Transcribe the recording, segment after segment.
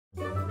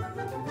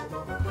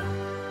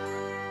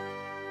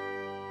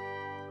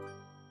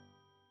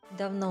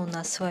Давно у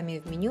нас с вами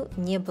в меню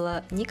не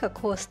было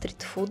никакого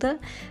стритфуда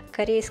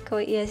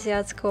корейского и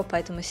азиатского,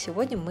 поэтому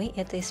сегодня мы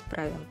это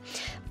исправим.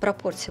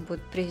 Пропорции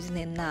будут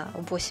приведены на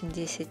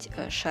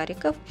 8-10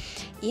 шариков,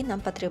 и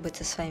нам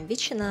потребуется с вами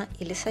ветчина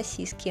или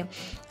сосиски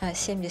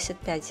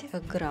 75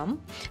 грамм.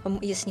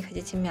 Если не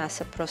хотите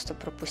мясо, просто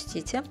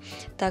пропустите.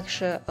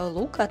 Также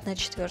лук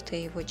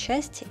 1/4 его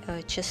часть,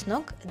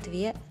 чеснок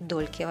 2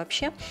 дольки.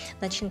 Вообще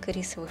начинка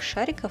рисовых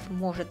шариков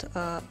может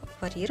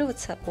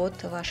варьироваться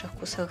от ваших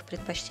вкусовых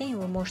предпочтений.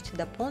 Вы можете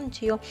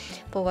дополнить ее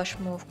по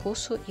вашему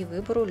вкусу и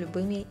выбору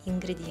любыми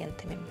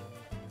ингредиентами.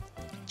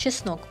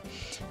 Чеснок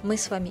мы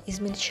с вами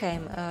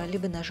измельчаем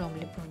либо ножом,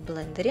 либо в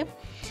блендере.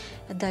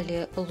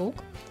 Далее лук,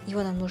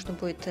 его нам нужно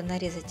будет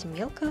нарезать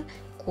мелко,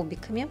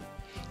 кубиками.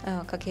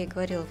 Как я и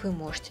говорила, вы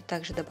можете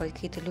также добавить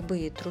какие-то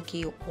любые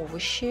другие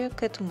овощи,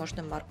 к этому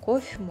можно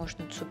морковь,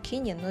 можно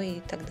цукини, ну и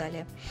так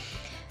далее.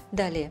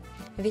 Далее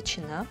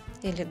ветчина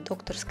или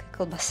докторская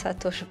колбаса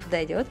тоже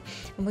подойдет.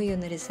 Мы ее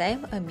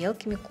нарезаем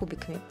мелкими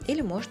кубиками,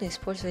 или можно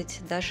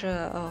использовать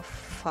даже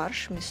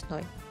фарш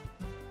мясной.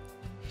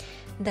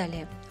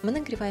 Далее мы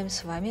нагреваем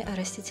с вами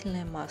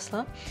растительное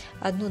масло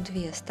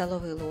 1-2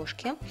 столовые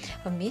ложки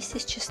вместе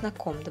с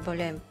чесноком.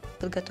 Добавляем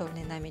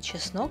подготовленный нами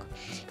чеснок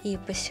и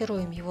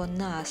пассируем его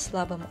на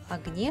слабом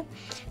огне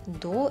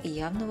до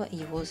явного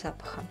его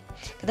запаха.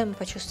 Когда мы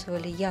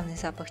почувствовали явный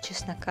запах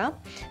чеснока,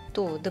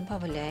 то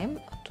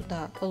добавляем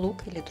туда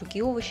лук или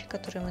другие овощи,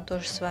 которые мы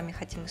тоже с вами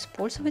хотим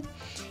использовать.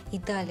 И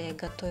далее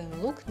готовим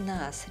лук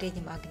на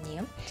среднем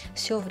огне,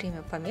 все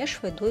время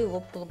помешивая до его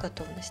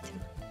полуготовности.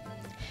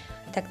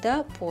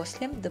 Тогда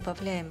после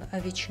добавляем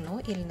ветчину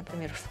или,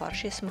 например,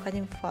 фарш, если мы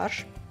хотим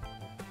фарш,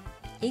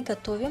 и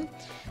готовим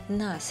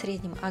на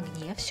среднем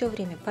огне, все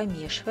время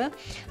помешивая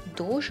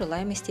до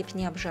желаемой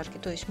степени обжарки.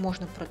 То есть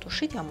можно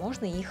протушить, а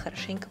можно и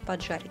хорошенько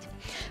поджарить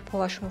по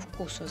вашему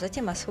вкусу.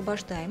 Затем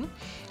освобождаем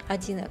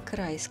один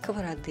край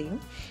сковороды,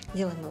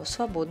 делаем его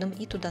свободным,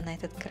 и туда на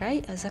этот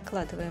край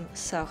закладываем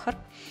сахар,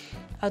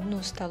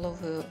 1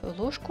 столовую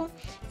ложку,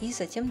 и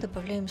затем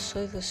добавляем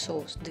соевый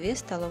соус 2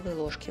 столовые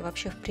ложки.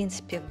 Вообще, в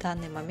принципе, в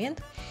данный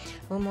момент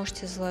вы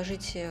можете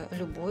заложить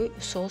любой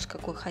соус,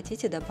 какой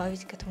хотите,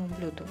 добавить к этому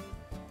блюду.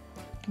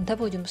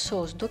 Доводим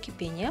соус до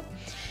кипения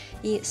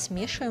и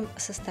смешиваем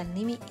с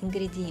остальными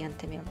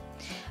ингредиентами.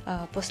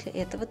 После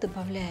этого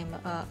добавляем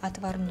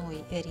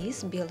отварной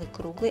рис, белый,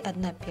 круглый,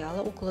 1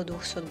 пиала, около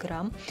 200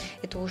 грамм.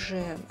 Это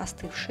уже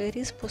остывший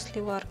рис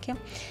после варки.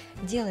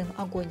 Делаем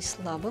огонь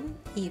слабым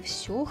и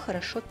все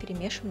хорошо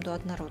перемешиваем до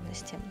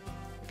однородности.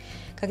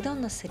 Когда у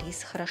нас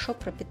рис хорошо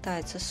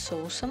пропитается с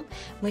соусом,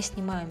 мы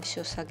снимаем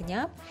все с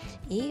огня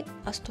и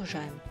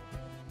остужаем.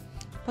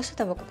 После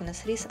того, как у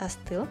нас рис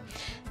остыл,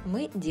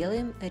 мы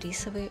делаем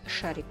рисовые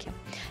шарики.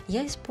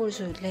 Я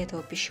использую для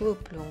этого пищевую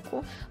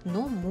пленку,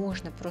 но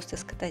можно просто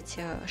скатать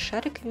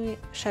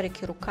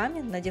шарики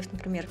руками, надев,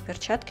 например,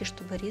 перчатки,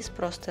 чтобы рис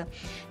просто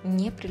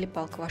не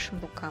прилипал к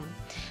вашим рукам.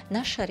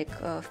 На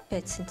шарик в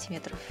 5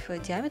 сантиметров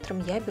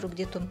диаметром я беру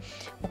где-то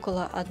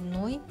около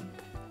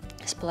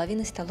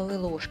 1,5 столовой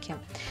ложки.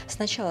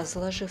 Сначала,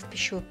 заложив в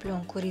пищевую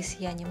пленку рис,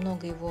 я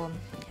немного его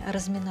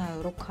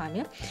разминаю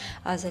руками,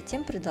 а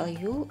затем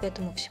придаю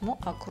этому всему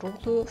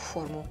округлую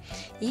форму.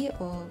 И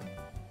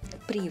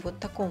при вот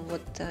таком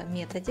вот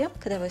методе,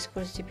 когда вы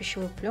используете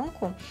пищевую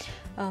пленку,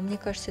 мне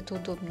кажется, это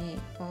удобнее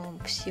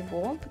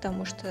всего,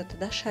 потому что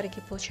тогда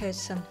шарики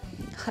получаются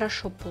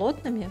хорошо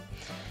плотными,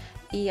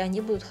 и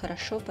они будут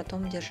хорошо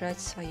потом держать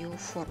свою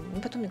форму. И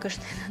потом, мне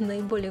кажется, это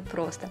наиболее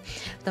просто,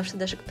 потому что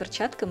даже к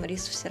перчаткам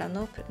рис все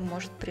равно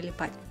может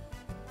прилипать.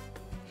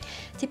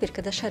 Теперь,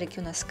 когда шарики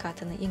у нас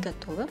скатаны и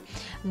готовы,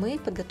 мы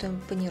подготовим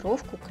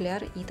панировку,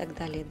 кляр и так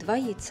далее. 2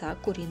 яйца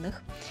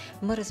куриных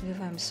мы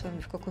разбиваем с вами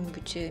в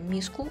какую-нибудь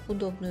миску,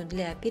 удобную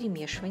для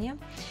перемешивания.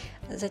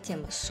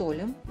 Затем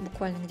солим,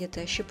 буквально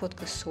где-то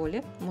щепотка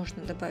соли,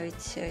 можно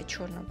добавить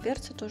черного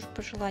перца тоже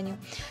по желанию.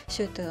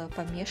 Все это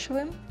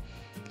помешиваем.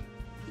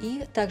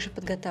 И также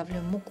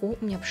подготавливаем муку.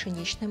 У меня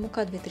пшеничная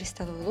мука, 2-3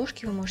 столовые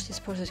ложки. Вы можете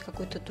использовать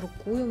какую-то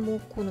другую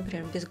муку,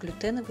 например,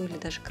 безглютеновую или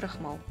даже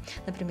крахмал,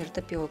 например,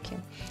 тапиоки.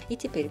 И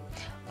теперь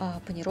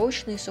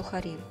панировочные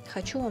сухари.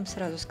 Хочу вам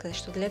сразу сказать,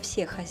 что для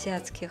всех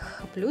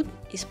азиатских блюд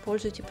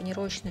используйте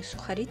панировочные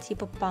сухари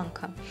типа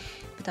панко,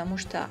 потому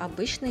что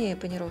обычные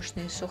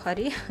панировочные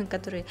сухари,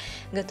 которые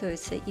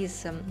готовятся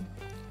из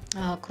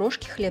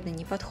крошки хлебной,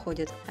 не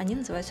подходят. Они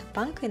называются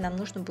панко, и нам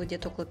нужно будет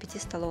где-то около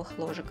 5 столовых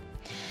ложек.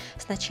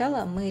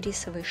 Сначала мы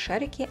рисовые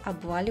шарики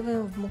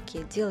обваливаем в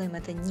муке. Делаем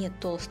это не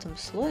толстым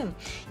слоем,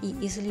 и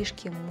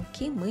излишки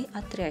муки мы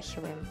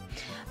отряхиваем.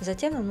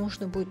 Затем нам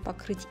нужно будет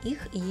покрыть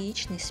их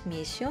яичной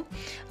смесью.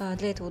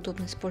 Для этого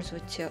удобно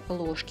использовать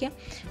ложки.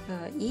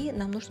 И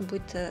нам нужно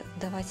будет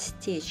давать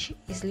стечь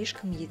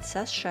излишком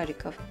яйца с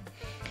шариков.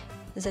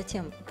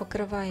 Затем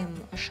покрываем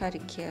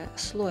шарики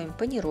слоем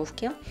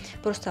панировки,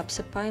 просто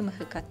обсыпаем их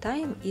и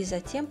катаем, и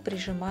затем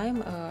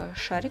прижимаем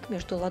шарик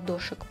между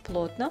ладошек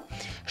плотно,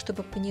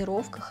 чтобы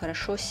панировка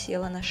хорошо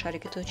села на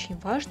шарик. Это очень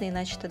важно,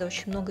 иначе тогда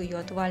очень много ее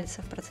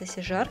отвалится в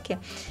процессе жарки.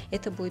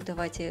 Это будет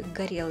давать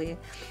горелые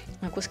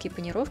куски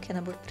панировки,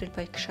 она будет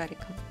прилипать к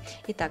шарикам.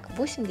 Итак,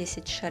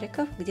 8-10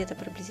 шариков, где-то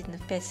приблизительно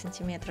в 5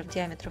 сантиметров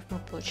диаметров мы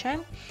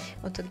получаем.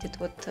 Вот где-то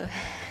вот,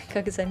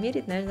 как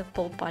замерить, наверное, в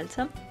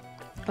полпальца.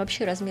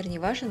 Вообще размер не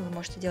важен, вы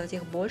можете делать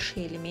их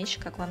больше или меньше,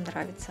 как вам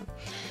нравится.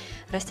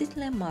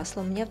 Растительное масло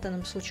у меня в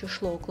данном случае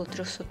ушло около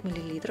 300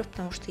 мл,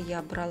 потому что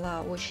я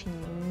брала очень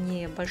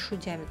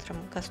небольшую диаметром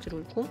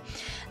кастрюльку.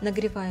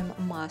 Нагреваем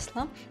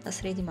масло на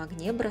среднем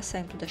огне,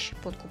 бросаем туда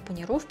щепотку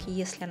панировки.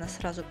 Если она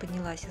сразу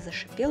поднялась и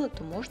зашипела,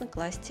 то можно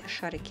класть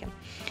шарики.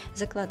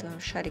 Закладываем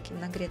шарики в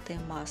нагретое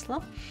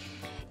масло.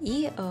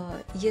 И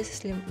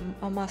если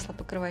масло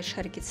покрывает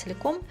шарики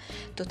целиком,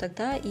 то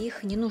тогда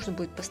их не нужно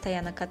будет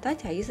постоянно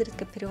катать, а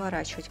изредка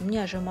переворачивать. У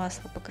меня же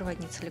масло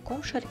покрывает не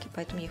целиком шарики,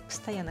 поэтому я их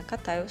постоянно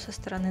катаю со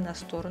стороны на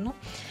сторону,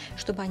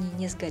 чтобы они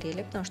не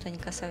сгорели, потому что они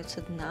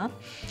касаются дна.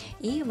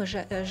 И мы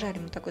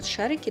жарим вот так вот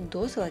шарики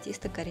до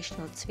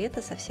золотисто-коричневого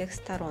цвета со всех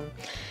сторон.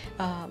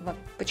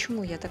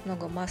 Почему я так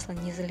много масла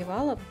не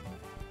заливала?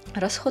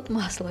 Расход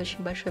масла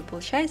очень большой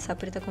получается, а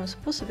при таком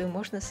способе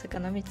можно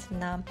сэкономить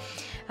на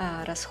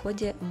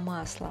расходе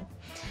масла.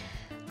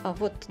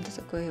 Вот до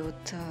такой вот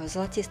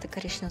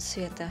золотисто-коричневого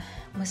цвета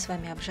мы с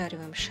вами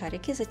обжариваем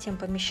шарики, затем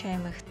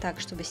помещаем их так,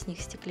 чтобы с них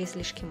стекли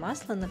излишки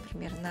масла,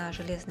 например, на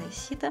железное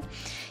сито,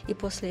 и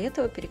после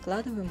этого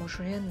перекладываем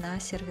уже на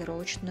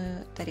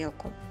сервировочную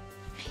тарелку.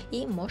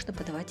 И можно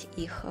подавать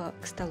их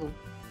к столу.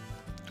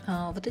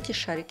 Вот эти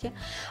шарики,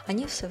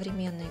 они в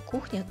современной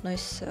кухне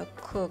относятся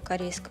к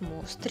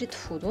корейскому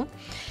стритфуду,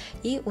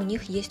 и у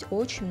них есть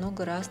очень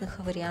много разных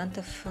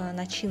вариантов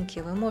начинки.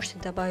 Вы можете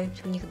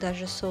добавить в них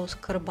даже соус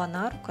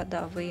карбонару,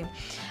 когда вы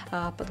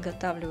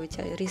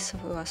подготавливаете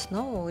рисовую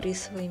основу,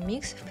 рисовый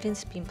микс, в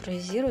принципе,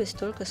 импровизируя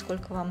столько,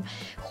 сколько вам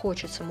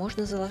хочется.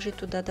 Можно заложить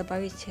туда,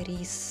 добавить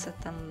рис,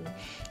 там,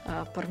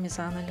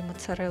 пармезан или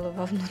моцареллу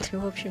вовнутрь,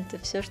 в общем-то,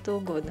 все что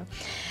угодно.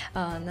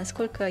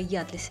 Насколько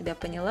я для себя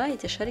поняла,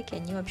 эти шарики,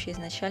 они вообще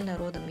изначально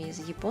родом из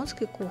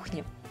японской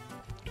кухни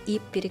и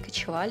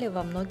перекочевали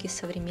во многие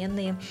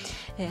современные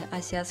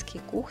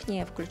азиатские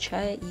кухни,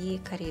 включая и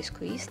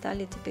корейскую, и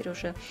стали теперь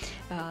уже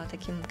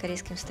таким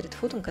корейским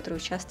стритфудом, который вы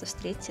часто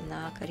встретите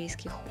на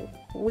корейских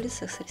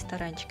улицах с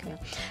ресторанчиками.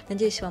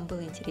 Надеюсь, вам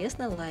было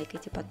интересно.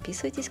 Лайкайте,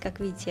 подписывайтесь. Как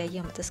видите, я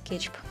ем это с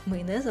кетчупом,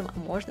 майонезом, а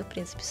можно, в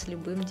принципе, с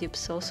любым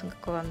дип-соусом,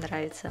 какой вам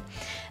нравится.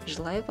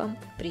 Желаю вам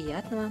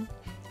приятного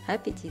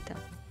аппетита!